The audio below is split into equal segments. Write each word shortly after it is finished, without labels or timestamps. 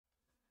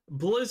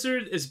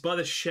Blizzard is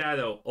but a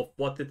shadow of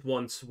what it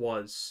once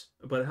was.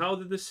 But how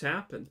did this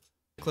happen?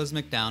 The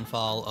cataclysmic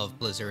downfall of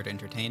Blizzard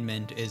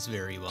Entertainment is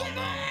very well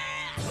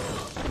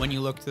known. When you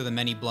look through the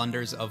many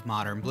blunders of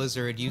modern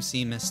Blizzard, you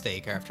see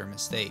mistake after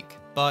mistake.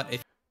 But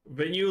if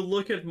When you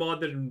look at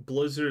modern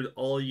Blizzard,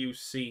 all you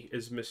see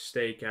is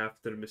mistake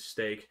after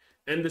mistake.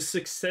 And the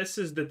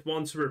successes that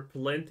once were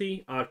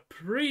plenty are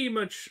pretty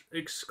much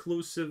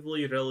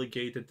exclusively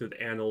relegated to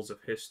the annals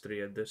of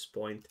history at this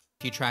point.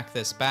 you track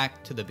this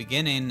back to the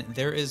beginning,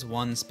 there is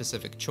one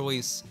specific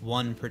choice,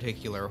 one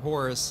particular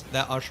horse,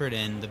 that ushered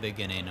in the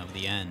beginning of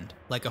the end.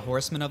 Like a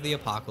horseman of the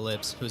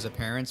apocalypse whose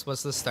appearance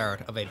was the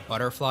start of a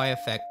butterfly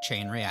effect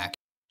chain reaction.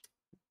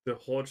 The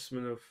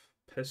Horseman of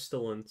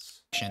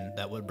Pestilence.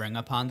 That would bring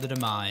upon the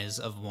demise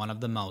of one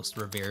of the most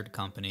revered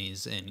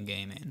companies in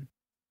gaming.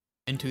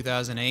 In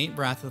 2008,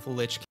 Wrath of the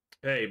Lich King.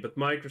 Hey, but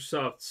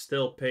Microsoft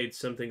still paid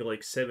something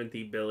like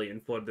 $70 billion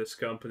for this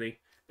company.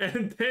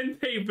 And then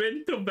they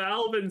went to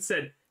Valve and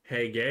said,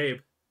 hey Gabe,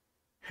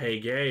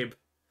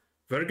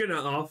 we're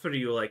gonna offer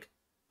you like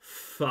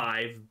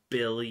 $5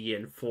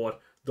 billion for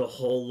the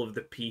whole of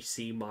the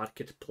PC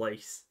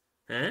marketplace.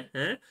 Huh?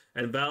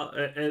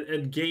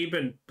 And Gabe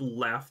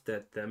laughed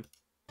at them.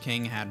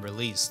 King had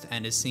released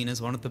and is seen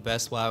as one of the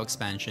best WoW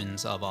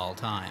expansions of all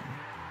time.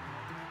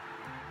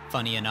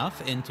 Funny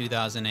enough, in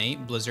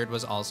 2008, Blizzard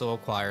was also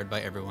acquired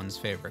by everyone's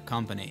favorite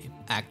company,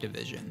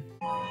 Activision.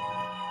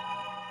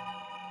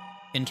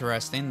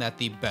 Interesting that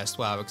the best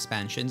WoW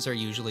expansions are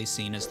usually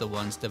seen as the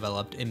ones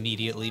developed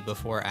immediately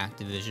before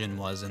Activision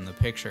was in the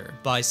picture,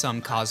 by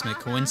some cosmic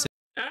coincidence.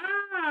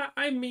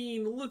 I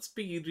mean, let's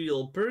be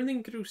real,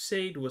 Burning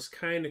Crusade was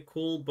kinda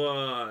cool,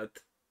 but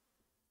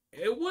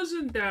it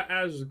wasn't that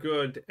as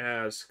good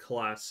as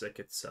Classic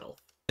itself.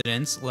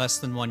 Less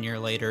than 1 year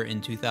later, in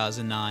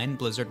 2009,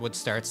 Blizzard would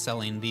start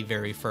selling the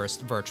very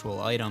first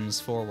virtual items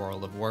for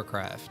World of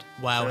Warcraft.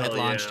 WoW had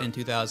launched in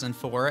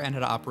 2004 and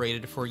had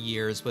operated for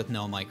years with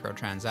no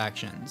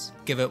microtransactions.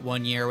 Give it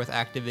 1 year with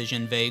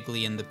Activision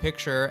vaguely in the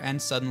picture,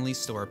 and suddenly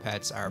store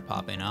pets are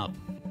popping up.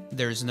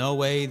 There's no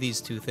way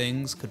these two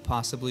things could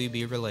possibly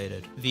be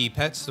related. The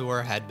pet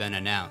store had been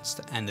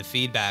announced, and the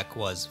feedback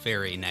was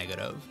very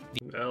negative.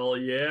 Well,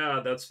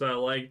 yeah, that's what I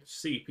like to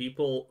see.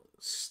 People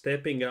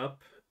stepping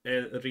up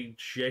and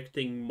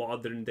rejecting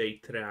modern-day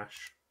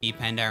trash. The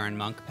Pandaren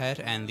Monk pet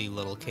and the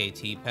little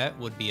KT pet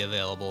would be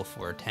available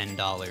for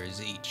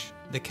 $10 each.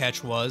 The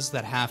catch was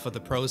that half of the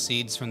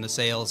proceeds from the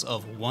sales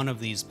of one of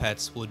these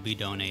pets would be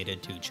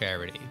donated to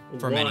charity.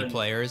 For many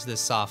players,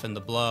 this softened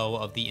the blow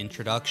of the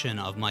introduction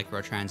of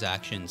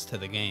microtransactions to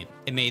the game.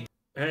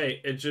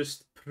 It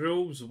just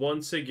proves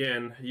once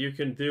again you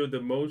can do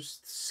the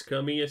most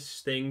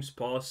scummiest things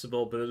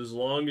possible, but as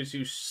long as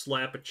you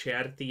slap a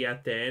charity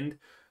at the end,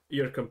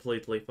 you're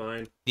completely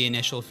fine. The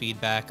initial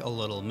feedback a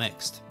little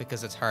mixed,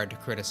 because it's hard to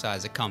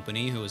criticize a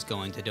company who is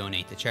going to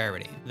donate to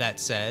charity. That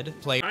said,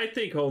 I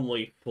think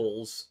only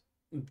fools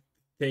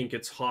think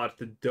it's hard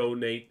to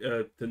donate,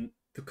 to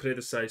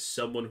criticize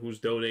someone who's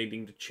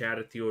donating to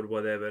charity or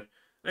whatever.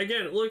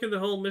 Again, look at the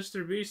whole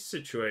Mr. Beast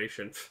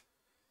situation.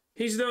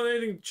 He's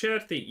donating to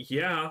charity,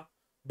 yeah,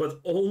 but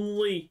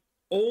only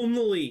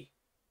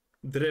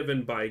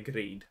driven by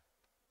greed.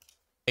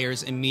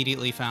 Players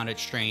immediately found it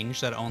strange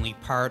that only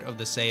part of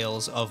the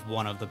sales of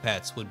one of the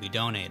pets would be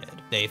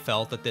donated. They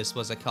felt that this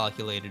was a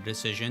calculated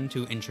decision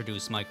to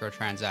introduce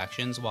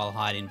microtransactions while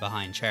hiding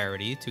behind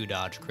charity to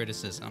dodge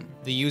criticism.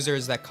 The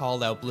users that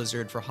called out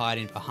Blizzard for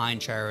hiding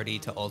behind charity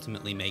to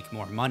ultimately make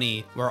more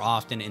money were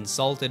often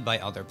insulted by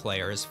other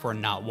players for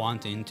not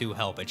wanting to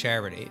help a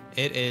charity.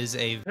 It is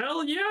a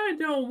hell yeah, I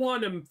don't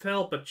want to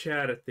help a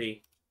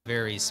charity.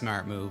 Very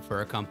smart move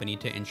for a company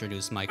to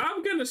introduce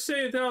I'm gonna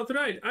say it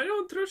outright. I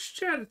don't trust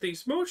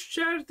charities. Most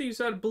charities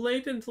are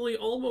blatantly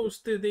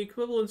almost the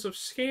equivalence of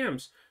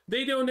scams.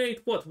 They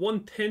donate, what,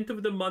 1/10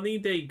 of the money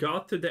they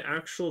got to the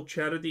actual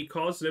charity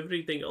cause, and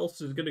everything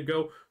else is gonna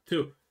go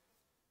to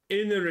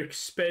inner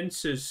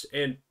expenses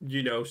and,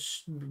 you know,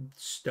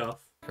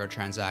 stuff.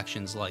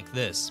 Transactions like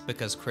this,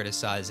 because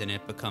criticizing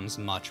it becomes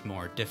much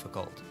more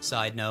difficult.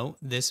 Side note,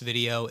 this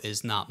video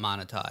is not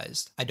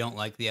monetized. I don't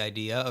like the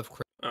idea of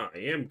I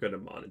am gonna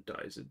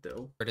monetize it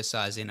though.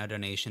 Criticizing a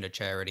donation to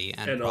charity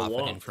and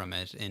profiting from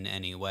it in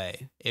any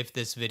way. If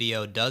this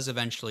video does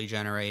eventually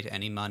generate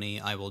any money,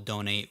 I will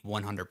donate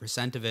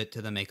 100% of it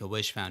to the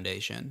Make-A-Wish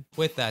Foundation.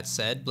 With that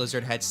said,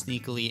 Blizzard had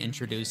sneakily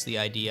introduced the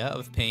idea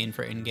of paying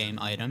for in-game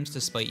items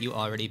despite you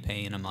already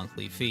paying a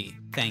monthly fee.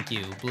 Thank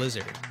you,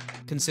 Blizzard.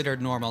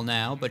 Considered normal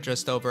now, but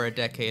just over a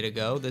decade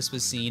ago, this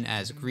was seen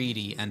as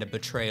greedy and a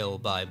betrayal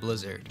by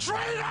Blizzard.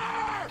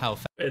 Traitor!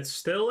 It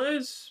still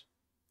is.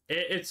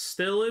 It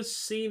still is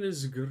seen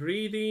as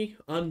greedy,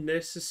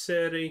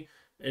 unnecessary,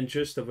 and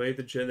just a way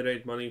to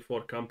generate money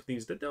for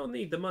companies that don't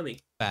need the money.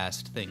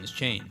 Fast things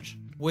change.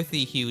 With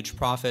the huge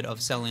profit of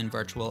selling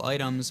virtual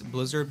items,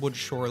 Blizzard would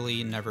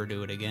surely never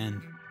do it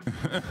again.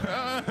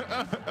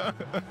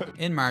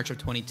 In March of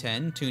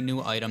 2010, 2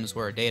 new items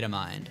were data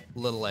mined,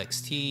 Little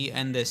XT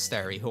and this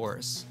starry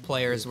horse.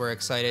 Players were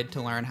excited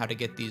to learn how to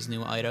get these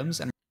new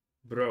items, and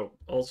Bro,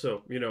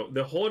 also, you know,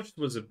 the horse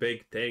was a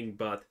big thing,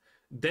 but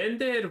then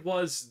there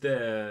was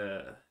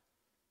the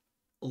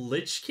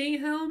Lich King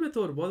helmet,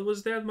 or what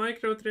was that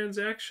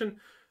microtransaction?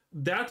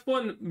 That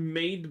one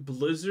made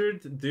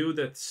Blizzard do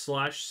that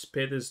slash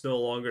spit is no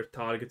longer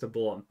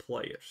targetable on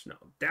players. Now,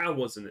 that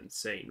was an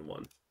insane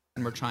one.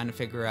 And were trying to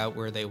figure out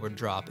where they would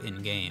drop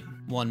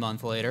in-game. 1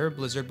 month later,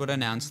 Blizzard would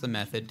announce the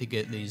method to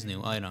get these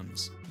new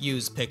items.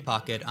 Use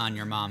pickpocket on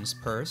your mom's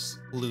purse,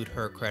 loot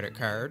her credit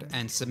card,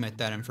 and submit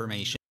that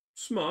information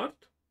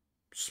Smart.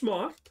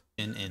 Smart.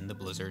 in the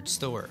Blizzard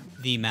store.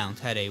 The mount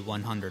had a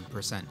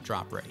 100%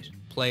 drop rate.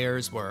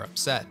 Players were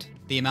upset.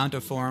 The amount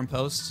of forum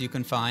posts you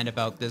can find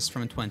about this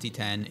from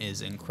 2010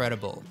 is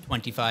incredible.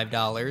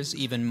 $25,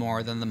 even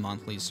more than the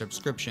monthly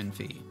subscription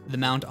fee. The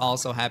mount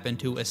also happened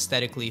to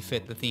aesthetically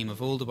fit the theme of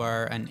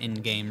Ulduar and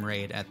in-game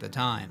raid at the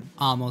time,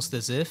 almost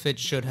as if it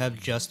should have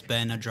just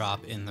been a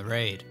drop in the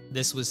raid.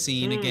 This was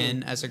seen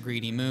again as a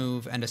greedy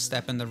move and a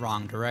step in the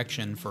wrong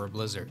direction for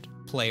Blizzard.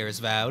 Players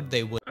vowed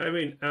they would— I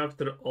mean,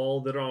 after all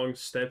the wrong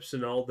steps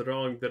in all the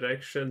wrong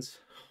directions,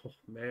 oh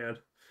man.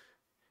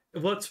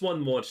 What's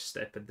one more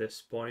step at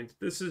this point?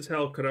 This is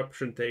how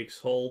corruption takes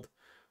hold.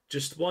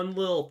 Just one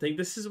little thing.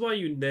 This is why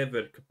you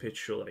never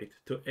capitulate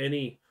to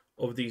any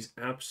of these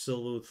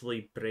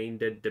absolutely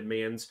brain-dead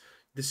demands.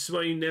 This is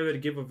why you never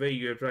give away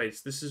your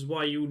rights. This is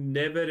why you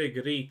never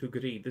agree to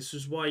greed. This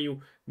is why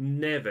you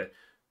never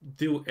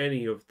do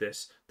any of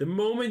this. The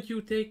moment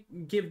you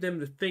give them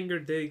the finger,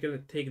 they're gonna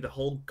take the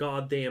whole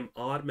goddamn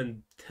arm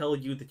and tell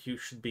you that you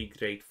should be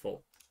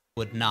grateful.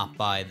 Would not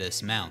buy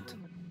this mount.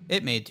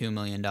 It made $2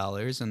 million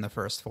in the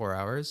first 4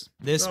 hours.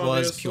 This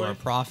was pure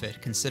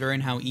profit, considering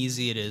how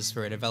easy it is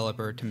for a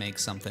developer to make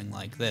something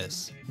like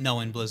this.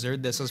 Knowing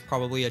Blizzard, this was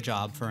probably a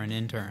job for an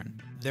intern.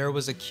 There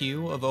was a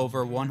queue of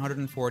over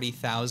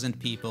 140,000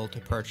 people to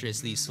purchase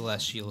the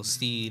Celestial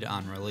Steed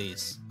on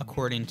release.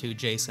 According to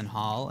Jason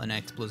Hall, an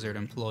ex-Blizzard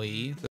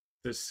employee—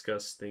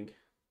 Disgusting.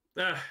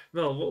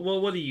 Well,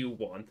 what do you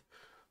want?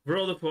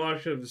 World of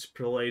Warcraft is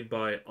played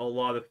by a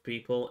lot of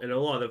people, and a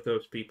lot of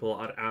those people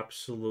are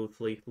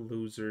absolutely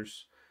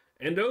losers.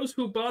 And those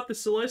who bought the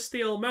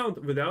Celestial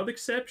mount, without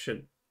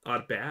exception,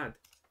 are bad.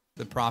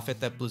 The profit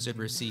that Blizzard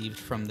received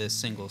from this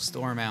single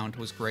store mount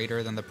was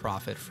greater than the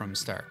profit from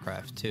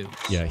StarCraft 2.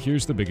 Yeah,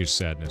 here's the biggest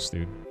sadness,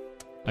 dude.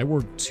 I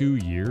worked 2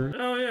 years...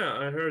 Oh yeah,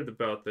 I heard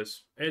about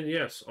this. And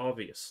yes,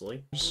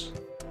 obviously.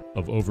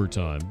 ...of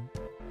overtime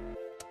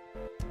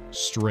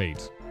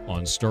straight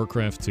on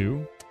StarCraft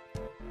 2...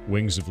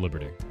 Wings of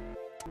Liberty.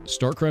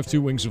 StarCraft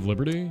 2 Wings of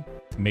Liberty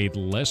made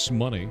less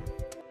money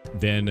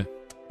than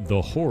the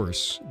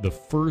horse, the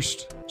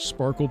first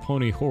Sparkle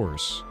Pony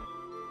horse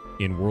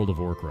in World of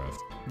Warcraft.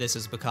 This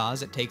is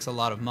because it takes a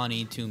lot of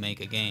money to make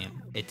a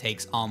game. It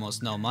takes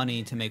almost no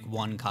money to make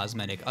one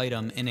cosmetic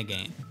item in a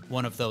game.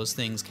 One of those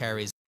things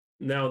carries—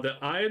 Now, the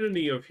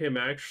irony of him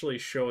actually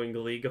showing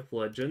League of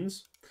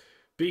Legends,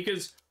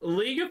 because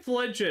League of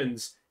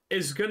Legends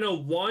is gonna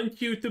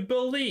want you to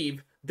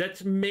believe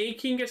that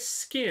making a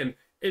skin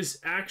is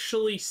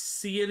actually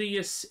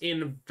serious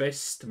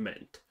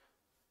investment.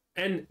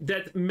 And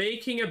that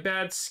making a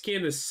bad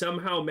skin is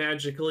somehow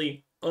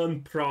magically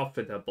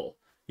unprofitable.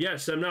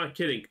 Yes, I'm not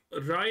kidding.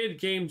 Riot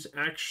Games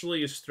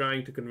actually is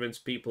trying to convince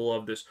people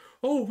of this.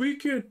 Oh, we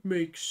can't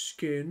make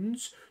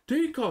skins.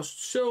 They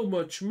cost so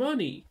much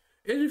money.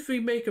 And if we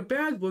make a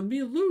bad one,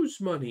 we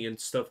lose money and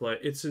stuff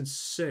like that. It's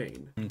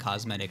insane.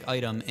 Cosmetic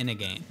item in a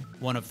game.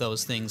 One of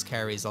those things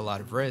carries a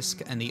lot of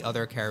risk, and the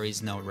other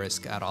carries no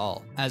risk at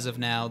all. As of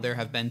now, there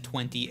have been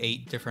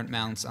 28 different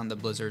mounts on the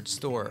Blizzard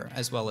store,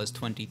 as well as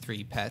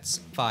 23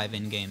 pets, 5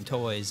 in-game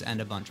toys, and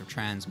a bunch of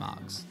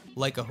transmogs.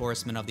 Like a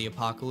Horseman of the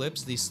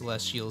Apocalypse, the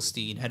Celestial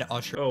Steed had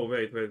ushered— Oh,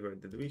 wait.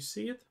 Did we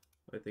see it?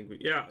 I think we...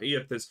 Yeah, here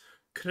it is.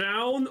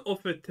 Crown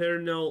of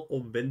Eternal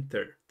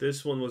Winter.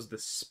 This one was the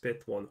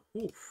spit one.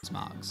 Oof.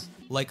 Smogs.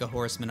 Like a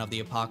Horseman of the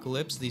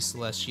Apocalypse, the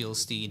Celestial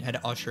Steed had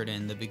ushered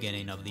in the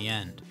beginning of the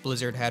end.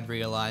 Blizzard had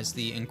realized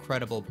the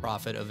incredible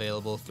profit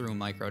available through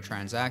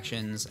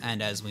microtransactions,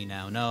 and as we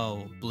now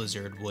know,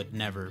 Blizzard would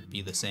never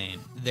be the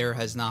same. There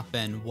has not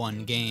been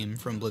one game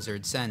from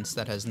Blizzard since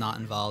that has not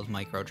involved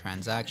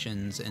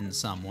microtransactions in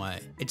some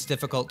way. It's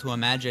difficult to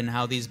imagine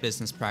how these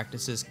business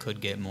practices could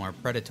get more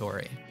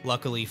predatory.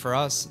 Luckily for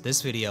us,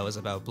 this video is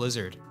about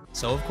Blizzard.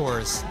 So of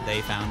course,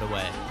 they found a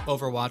way.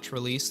 Overwatch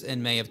released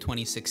in May of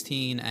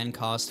 2016 and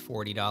cost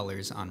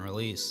 $40 on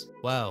release.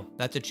 Wow,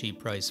 that's a cheap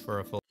price for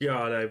a full—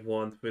 God, I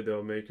want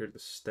Widowmaker to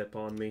step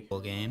on me.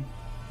 Full game.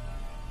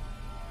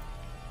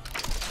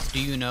 Do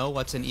you know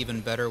what's an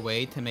even better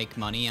way to make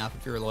money off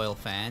of your loyal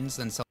fans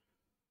than some—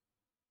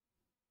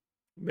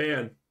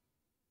 Man,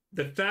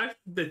 the fact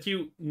that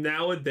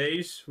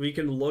nowadays we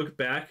can look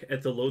back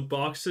at the loot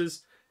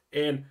boxes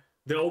and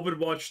the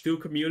Overwatch 2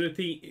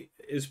 community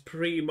is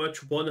pretty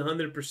much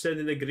 100%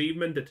 in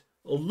agreement that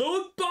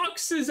loot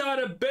boxes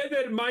are a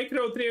better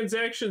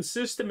microtransaction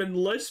system and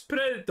less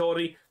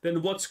predatory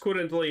than what's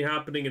currently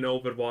happening in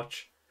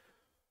Overwatch.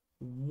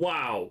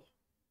 Wow.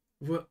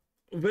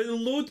 when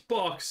loot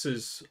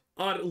boxes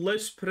are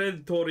less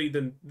predatory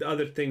than the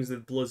other things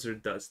that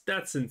Blizzard does,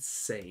 that's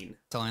insane.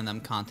 Selling them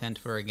content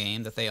for a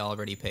game that they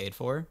already paid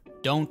for.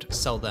 Don't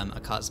sell them a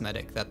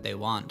cosmetic that they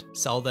want.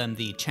 Sell them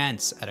the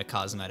chance at a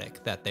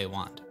cosmetic that they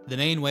want. The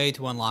main way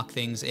to unlock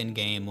things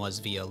in-game was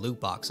via loot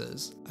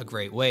boxes, a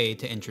great way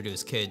to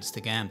introduce kids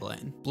to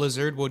gambling.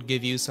 Blizzard would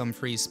give you some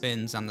free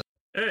spins on the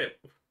Hey,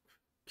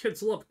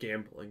 kids love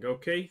gambling,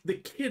 okay? The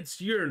kids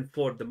yearn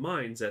for the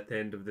mines at the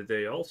end of the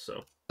day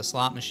also.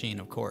 slot machine,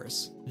 of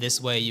course.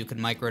 This way you can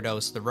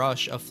microdose the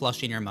rush of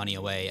flushing your money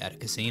away at a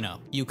casino.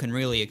 You can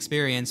really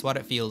experience what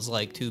it feels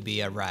like to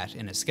be a rat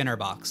in a Skinner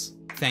box.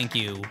 Thank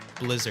you,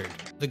 Blizzard.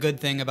 The good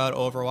thing about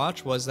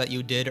Overwatch was that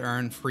you did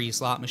earn free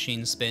slot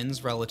machine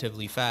spins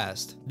relatively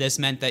fast. This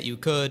meant that you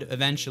could,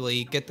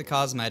 eventually, get the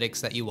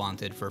cosmetics that you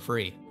wanted for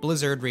free.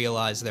 Blizzard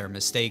realized their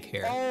mistake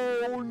here.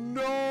 Oh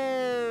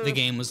no! The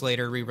game was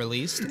later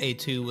re-released, a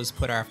 2 was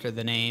put after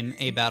the name,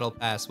 a battle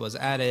pass was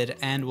added,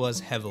 and was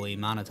heavily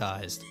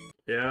monetized.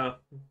 Yeah.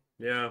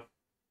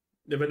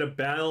 Even a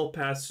battle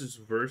pass is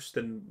worse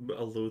than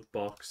a loot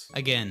box.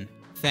 Again,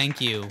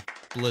 thank you,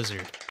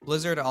 Blizzard.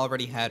 Blizzard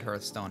already had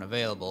Hearthstone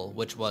available,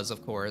 which was,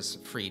 of course,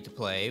 free to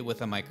play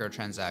with a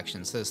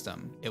microtransaction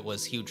system. It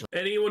was hugely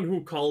Anyone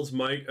who calls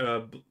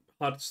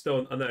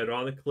Hearthstone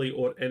unironically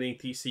or any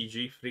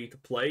TCG free to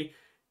play,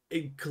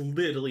 it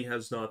clearly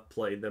has not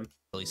played them.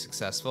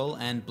 successful,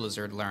 and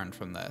Blizzard learned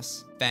from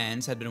this.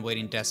 Fans had been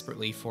waiting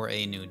desperately for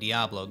a new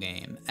Diablo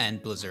game,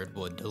 and Blizzard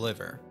would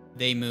deliver.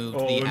 They moved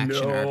the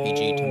action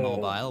RPG to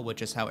mobile,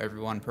 which is how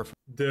everyone prefers.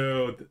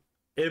 Dude,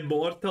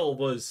 Immortal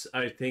was,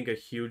 I think, a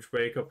huge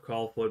wake-up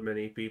call for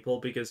many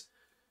people, because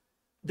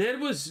there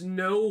was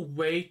no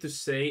way to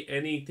say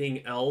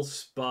anything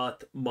else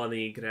but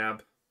money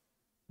grab.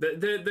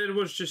 There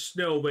was just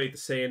no way to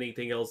say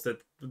anything else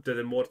that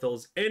Immortal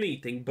is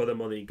anything but a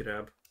money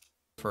grab.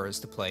 Prefers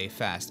to play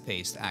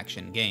fast-paced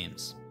action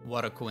games.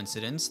 What a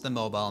coincidence, the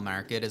mobile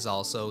market is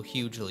also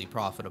hugely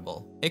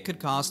profitable. It could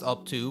cost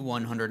up to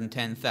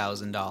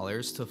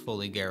 $110,000 to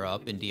fully gear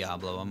up in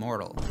Diablo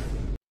Immortal.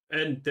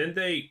 And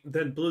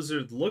then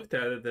Blizzard looked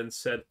at it and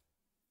said,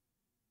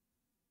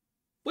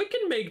 we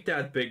can make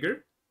that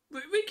bigger.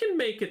 We can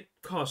make it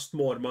cost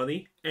more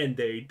money. And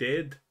they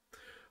did.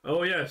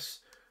 Oh yes.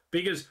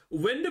 Because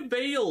when the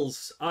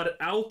Veils are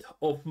out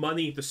of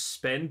money to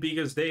spend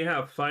because they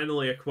have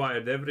finally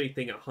acquired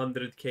everything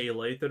 100k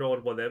later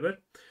or whatever,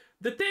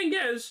 the thing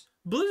is,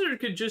 Blizzard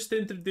could just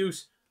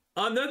introduce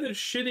another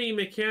shitty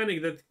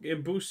mechanic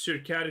that boosts your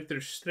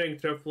character's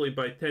strength roughly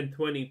by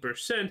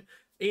 10-20%,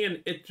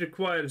 and it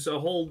requires a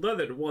whole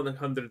nother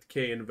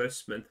 100k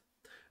investment.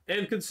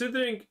 And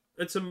considering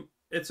it's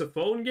a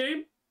phone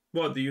game,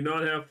 what, do you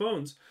not have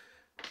phones?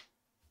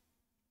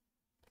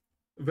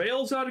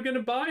 Veils are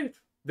gonna buy it.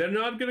 They're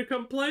not going to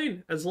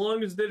complain as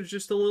long as there's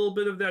just a little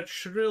bit of that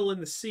shrill in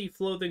the sea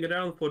floating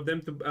around for them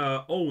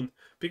to own.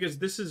 Because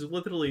this is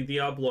literally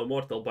Diablo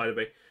Immortal, by the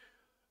way.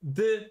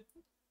 The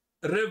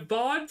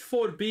reward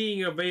for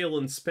being a Veil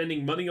and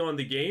spending money on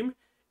the game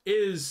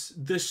is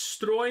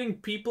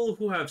destroying people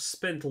who have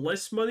spent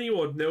less money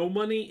or no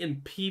money in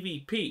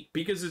PvP.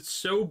 Because it's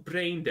so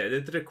brain dead.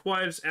 It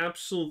requires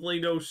absolutely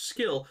no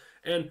skill.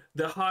 And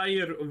the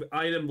higher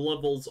item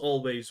levels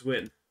always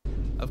win.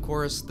 Of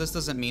course, this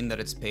doesn't mean that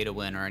it's pay to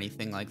win or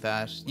anything like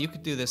that. You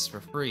could do this for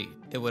free.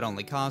 It would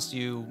only cost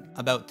you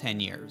about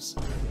 10 years.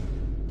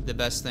 The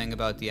best thing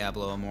about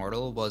Diablo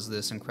Immortal was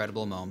this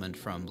incredible moment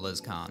from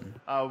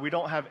BlizzCon. We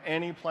don't have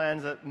any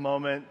plans at the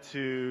moment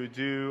to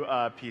do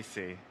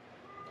PC.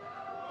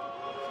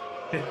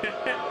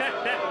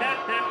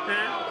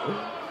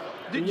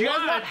 Did you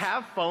guys not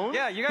have phones?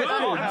 Yeah, you guys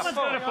don't have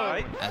phones,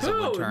 right? As it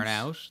would turn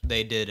out,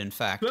 they did in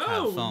fact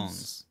have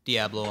phones.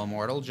 Diablo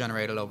Immortal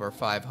generated over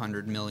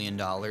 $500 million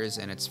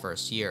in its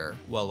first year,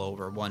 well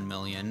over $1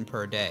 million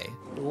per day.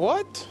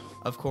 What?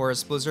 Of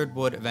course, Blizzard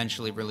would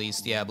eventually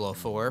release Diablo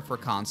 4 for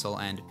console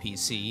and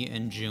PC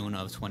in June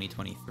of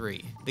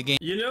 2023. The game—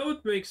 You know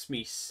what makes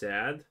me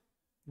sad?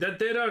 That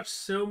there are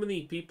so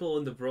many people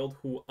in the world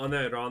who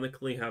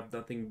unironically have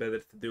nothing better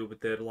to do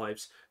with their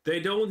lives. They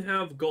don't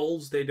have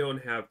goals, they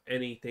don't have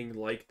anything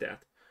like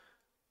that.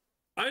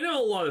 I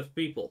know a lot of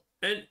people,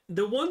 and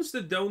the ones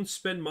that don't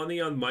spend money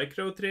on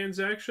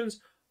microtransactions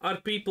are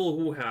people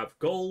who have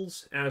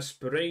goals,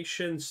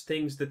 aspirations,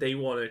 things that they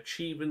want to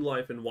achieve in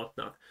life and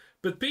whatnot.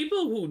 But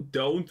people who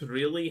don't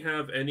really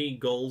have any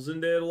goals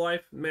in their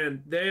life,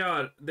 man, they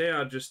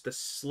are just a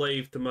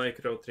slave to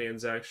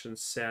microtransactions,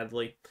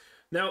 sadly.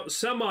 Now,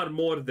 some are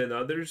more than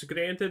others,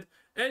 granted,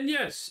 and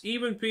yes,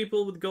 even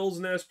people with goals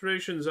and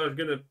aspirations are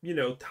gonna,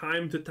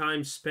 time to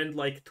time spend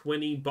like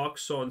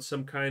 $20 on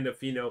some kind of,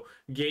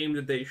 game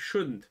that they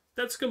shouldn't.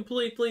 That's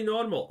completely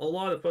normal. A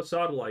lot of us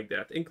are like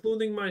that,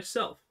 including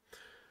myself.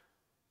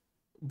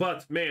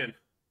 But, man,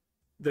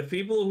 the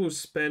people who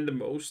spend the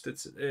most,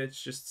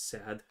 it's just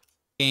sad.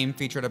 Game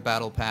featured a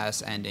battle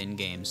pass and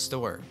in-game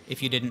store.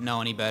 If you didn't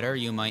know any better,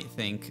 you might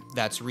think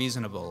that's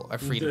reasonable. A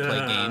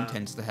free-to-play game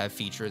tends to have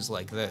features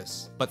like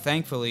this. But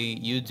thankfully,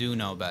 you do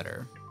know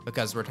better.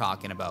 because we're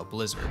talking about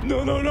Blizzard.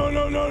 No, no, no,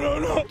 no, no, no,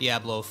 no.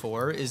 Diablo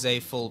 4 is a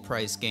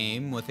full-price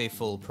game with a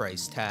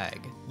full-price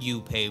tag.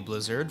 You pay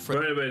Blizzard for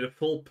By the way, the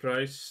full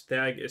price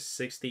tag is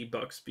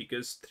 $60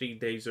 because 3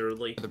 days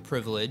early. the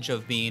privilege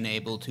of being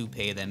able to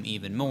pay them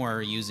even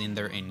more using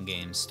their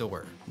in-game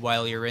store.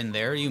 While you're in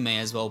there, you may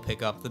as well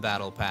pick up the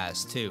Battle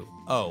Pass too.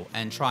 Oh,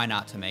 and try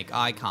not to make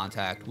eye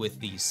contact with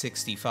the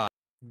 65.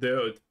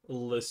 Dude,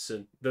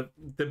 listen. The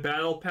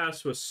Battle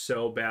Pass was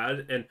so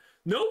bad, and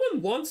no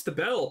one wants the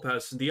Battle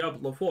Pass in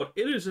Diablo 4.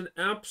 It is an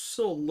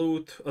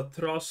absolute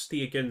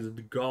atrocity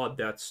against God,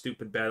 that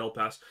stupid Battle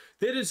Pass.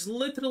 There is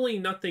literally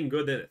nothing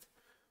good in it.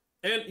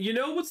 And you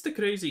know what's the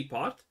crazy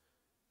part?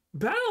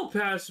 Battle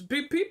Pass,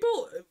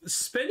 people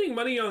spending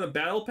money on a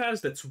Battle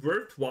Pass that's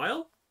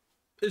worthwhile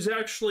is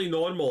actually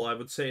normal, I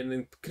would say, and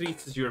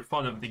increases your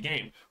fun of the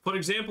game. For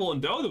example,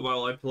 in Dota,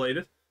 while I played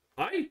it,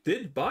 I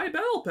did buy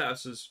Battle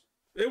Passes.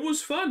 It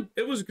was fun.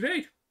 It was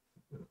great.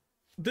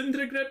 Didn't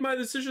regret my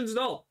decisions at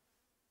all.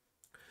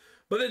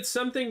 But it's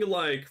something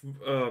like,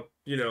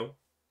 you know,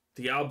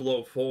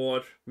 Diablo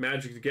 4,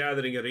 Magic the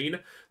Gathering Arena.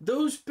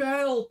 Those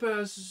Battle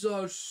Passes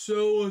are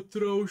so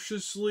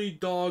atrociously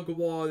dog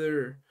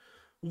water.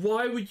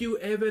 Why would you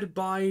ever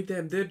buy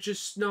them? They're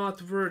just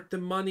not worth the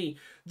money.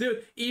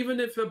 Dude, even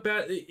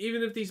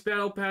if these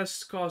Battle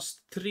Passes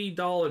cost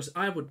 $3,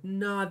 I would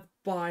not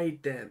buy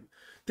them.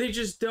 They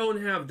just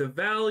don't have the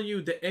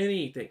value, the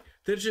anything.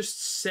 They're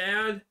just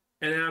sad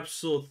and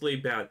absolutely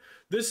bad.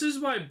 This is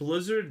why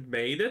Blizzard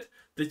made it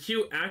that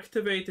you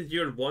activated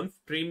your one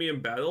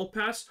premium Battle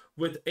Pass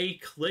with a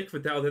click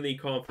without any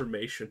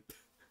confirmation.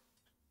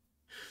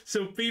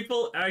 So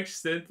people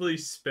accidentally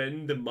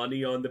spend the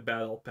money on the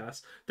Battle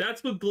Pass.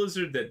 That's what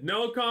Blizzard did.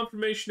 No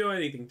confirmation, no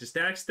anything. Just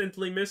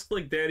accidentally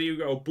misclick. There you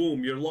go.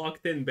 Boom, you're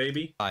locked in,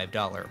 baby.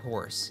 $5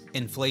 horse.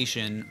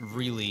 Inflation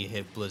really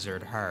hit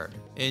Blizzard hard.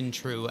 In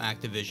true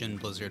Activision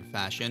Blizzard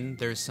fashion,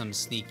 there's some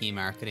sneaky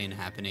marketing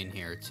happening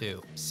here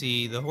too.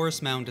 See, the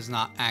horse mount is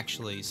not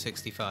actually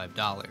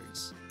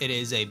 $65. It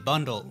is a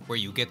bundle where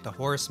you get the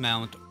horse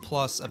mount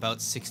plus about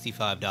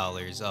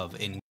 $65 of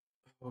in.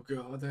 Oh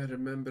god, I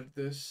remember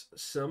this.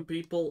 Some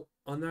people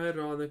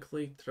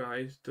unironically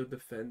tried to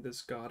defend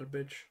this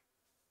garbage.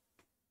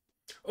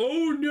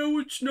 Oh no,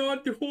 it's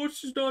not. The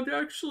horse is not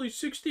actually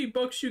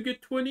 $60. You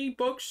get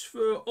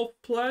 $20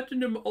 of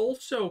platinum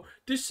also.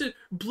 This is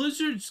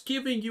Blizzard's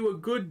giving you a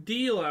good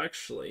deal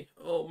actually.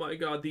 Oh my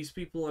god, these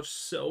people are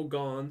so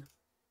gone.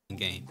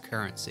 Game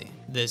currency.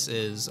 This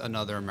is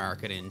another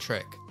marketing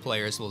trick.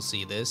 Players will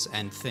see this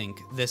and think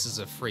this is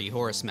a free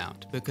horse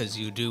mount because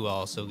you do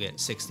also get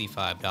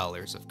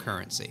 $65 of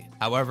currency.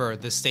 However,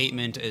 the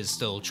statement is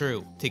still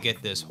true. To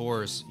get this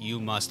horse, you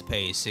must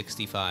pay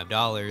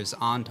 $65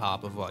 on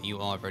top of what you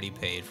already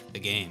paid for the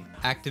game.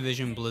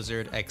 Activision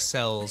Blizzard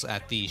excels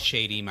at these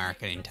shady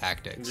marketing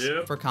tactics.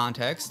 Yep. For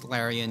context,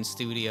 Larian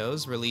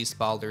Studios released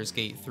Baldur's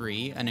Gate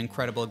 3, an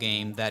incredible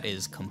game that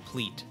is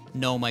complete.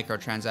 No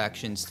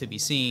microtransactions to be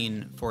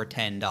seen for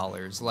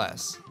 $10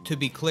 less. To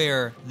be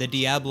clear, the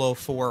Diablo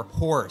 4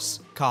 horse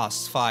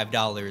costs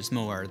 $5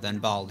 more than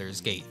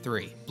Baldur's Gate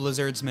 3.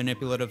 Blizzard's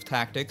manipulative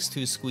tactics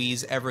to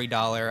squeeze every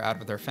dollar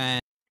out of their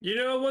fans. You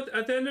know what?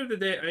 At the end of the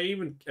day,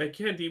 I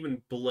can't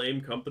even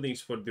blame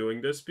companies for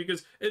doing this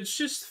because it's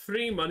just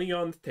free money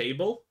on the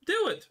table.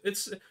 Do it.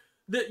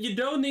 You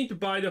don't need to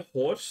buy the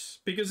horse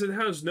because it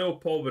has no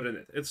power in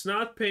it. It's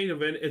not pay to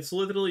win. It's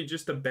literally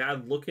just a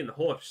bad looking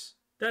horse.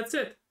 That's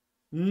it.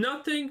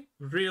 Nothing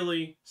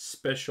really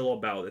special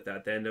about it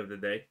at the end of the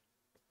day.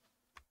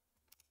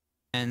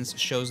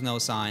 Shows no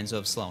signs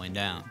of slowing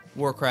down.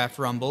 Warcraft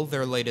Rumble,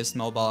 their latest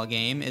mobile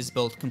game, is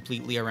built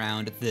completely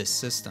around this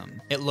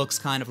system. It looks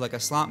kind of like a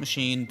slot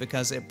machine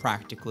because it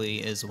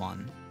practically is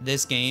one.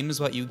 This game is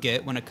what you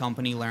get when a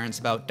company learns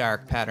about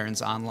dark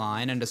patterns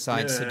online and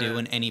decides to do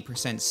an any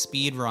percent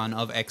speed run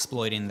of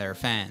exploiting their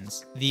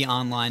fans. The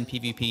online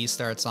PvP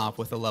starts off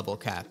with a level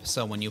cap,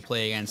 so when you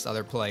play against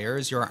other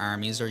players, your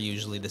armies are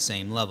usually the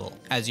same level.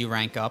 As you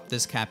rank up,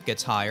 this cap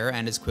gets higher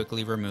and is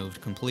quickly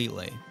removed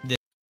completely.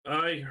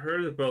 I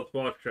heard about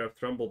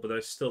Warcraft Rumble, but I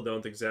still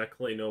don't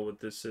exactly know what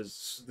this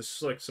is. This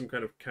is like some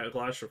kind of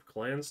Clash of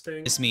Clans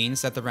thing? This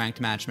means that the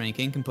ranked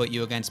matchmaking can put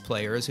you against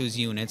players whose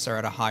units are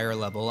at a higher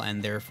level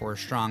and therefore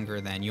stronger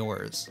than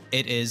yours.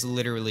 It is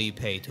literally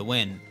pay to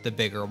win. The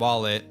bigger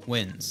wallet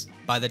wins.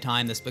 By the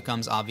time this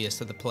becomes obvious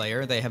to the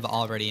player, they have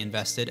already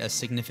invested a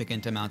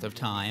significant amount of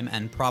time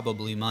and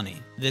probably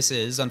money. This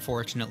is,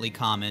 unfortunately,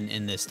 common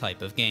in this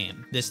type of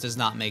game. This does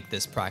not make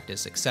this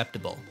practice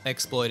acceptable.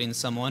 Exploiting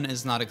someone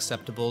is not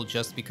acceptable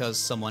just because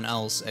someone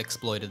else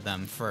exploited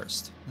them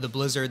first. The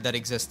Blizzard that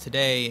exists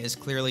today is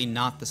clearly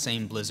not the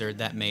same Blizzard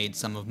that made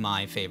some of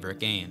my favorite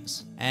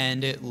games.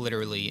 And it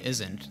literally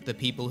isn't. The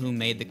people who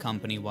made the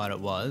company what it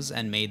was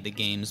and made the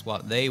games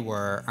what they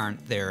were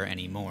aren't there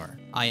anymore.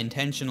 I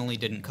intentionally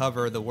didn't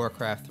cover the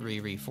Warcraft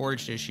 3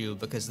 Reforged issue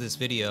because this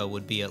video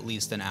would be at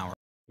least an hour.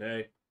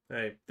 Hey,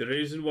 the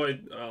reason why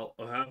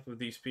half of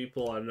these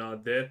people are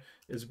not there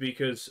is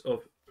because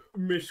of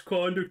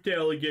misconduct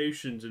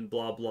allegations and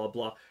blah blah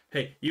blah.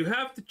 Hey, you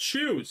have to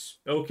choose,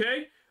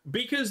 okay?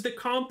 Because the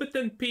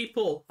competent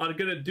people are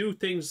going to do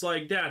things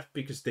like that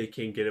because they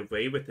can get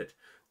away with it.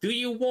 Do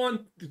you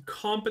want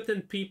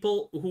competent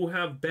people who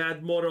have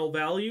bad moral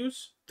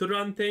values to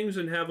run things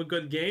and have a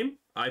good game?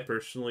 I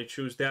personally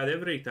choose that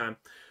every time.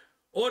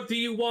 Or do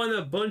you want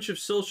a bunch of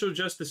social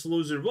justice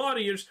loser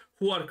warriors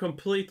who are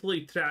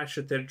completely trash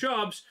at their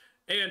jobs,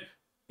 and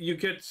you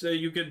get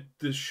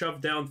the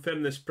shoved down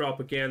feminist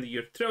propaganda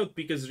your throat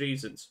because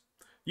reasons?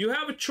 You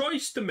have a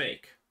choice to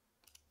make.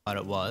 What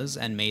it was,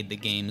 and made the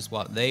games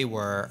what they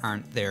were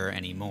aren't there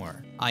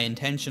anymore. I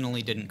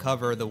intentionally didn't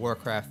cover the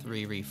Warcraft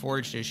 3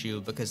 Reforged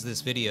issue because this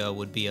video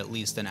would be at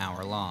least an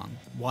hour long.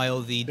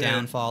 While the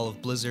downfall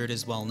of Blizzard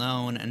is well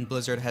known, and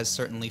Blizzard has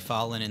certainly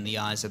fallen in the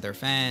eyes of their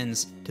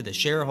fans, to the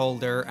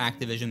shareholder,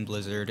 Activision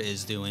Blizzard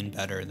is doing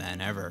better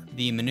than ever.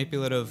 The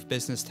manipulative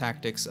business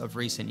tactics of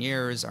recent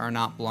years are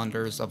not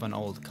blunders of an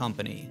old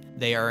company.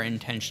 They are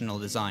intentional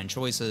design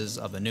choices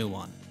of a new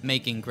one.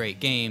 Making great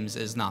games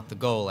is not the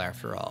goal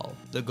after all.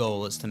 The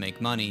goal is to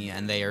make money,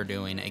 and they are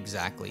doing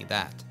exactly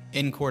that.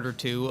 In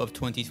Q2 of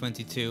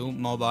 2022,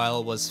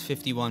 mobile was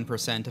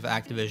 51% of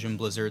Activision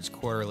Blizzard's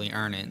quarterly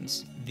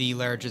earnings. The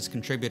largest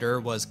contributor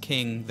was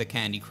King, the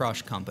Candy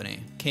Crush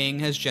company. King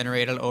has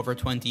generated over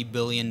 $20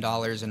 billion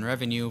in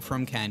revenue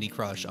from Candy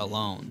Crush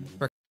alone.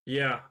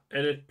 Yeah,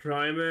 and it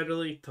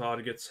primarily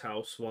targets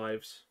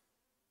housewives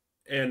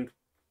and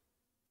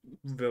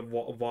the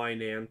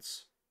wine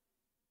ants.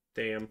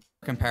 Damn.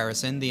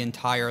 Comparison, the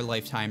entire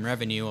lifetime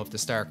revenue of the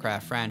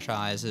StarCraft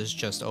franchise is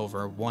just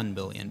over $1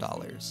 billion.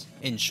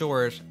 In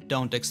short,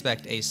 don't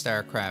expect a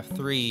StarCraft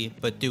 3,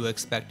 but do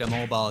expect a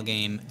mobile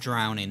game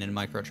drowning in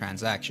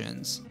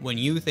microtransactions. When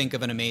you think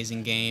of an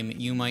amazing game,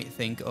 you might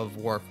think of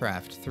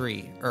Warcraft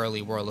 3,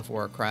 early World of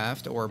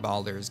Warcraft, or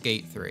Baldur's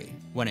Gate 3.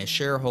 When a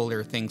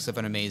shareholder thinks of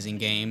an amazing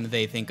game,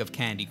 they think of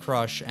Candy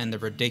Crush and the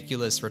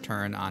ridiculous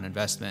return on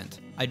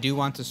investment. I do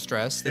want to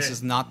stress, this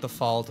is not the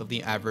fault of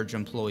the average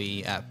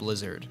employee at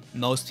Blizzard.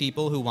 Most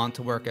people who want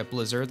to work at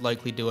Blizzard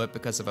likely do it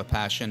because of a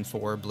passion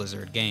for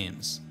Blizzard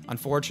games.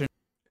 Unfortunately,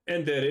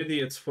 and they're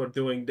idiots for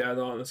doing that,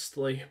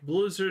 honestly.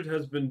 Blizzard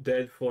has been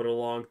dead for a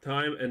long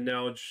time, and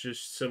now it's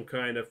just some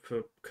kind of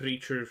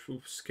creature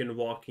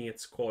skinwalking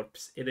its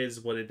corpse. It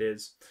is what it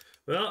is.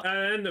 Well, at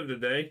the end of the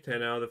day,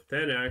 10 out of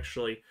 10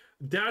 actually.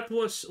 That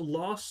was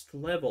Lost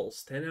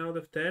Levels. 10 out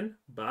of 10.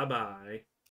 Bye-bye.